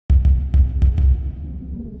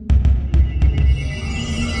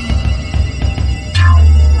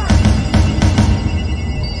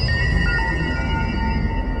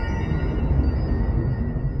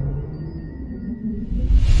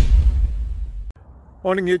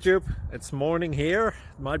Morning YouTube, it's morning here.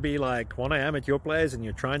 It might be like 1 a.m. at your place and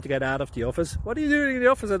you're trying to get out of the office. What are you doing in the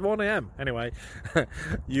office at 1 a.m? Anyway,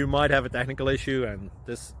 you might have a technical issue and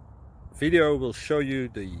this video will show you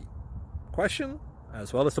the question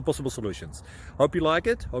as well as the possible solutions. Hope you like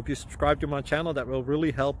it, hope you subscribe to my channel. That will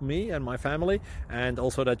really help me and my family, and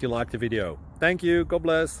also that you like the video. Thank you, God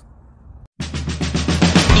bless.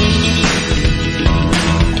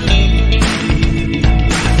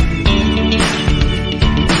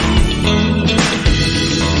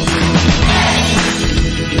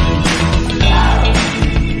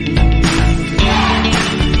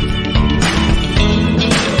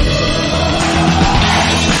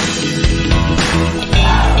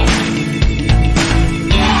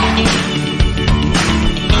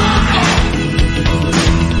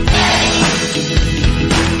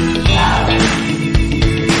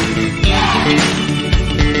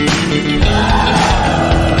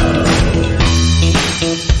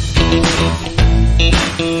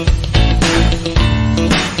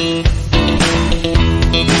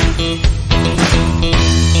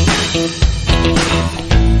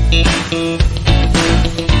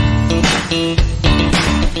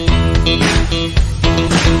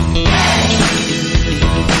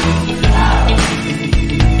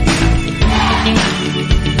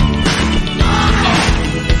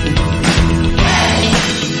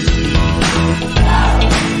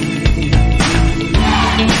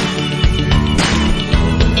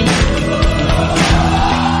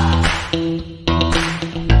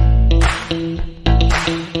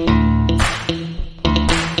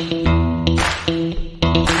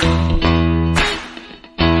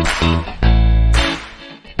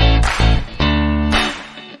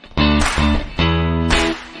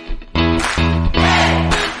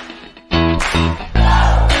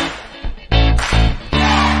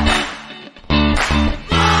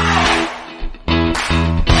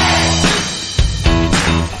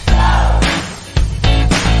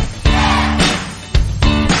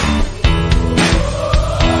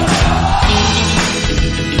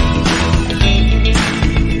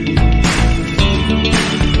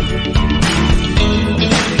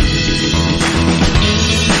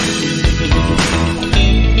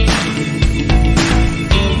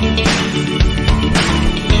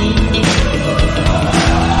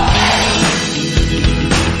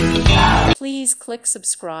 Please click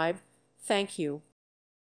subscribe. Thank you.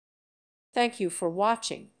 Thank you for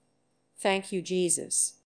watching. Thank you,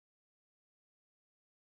 Jesus.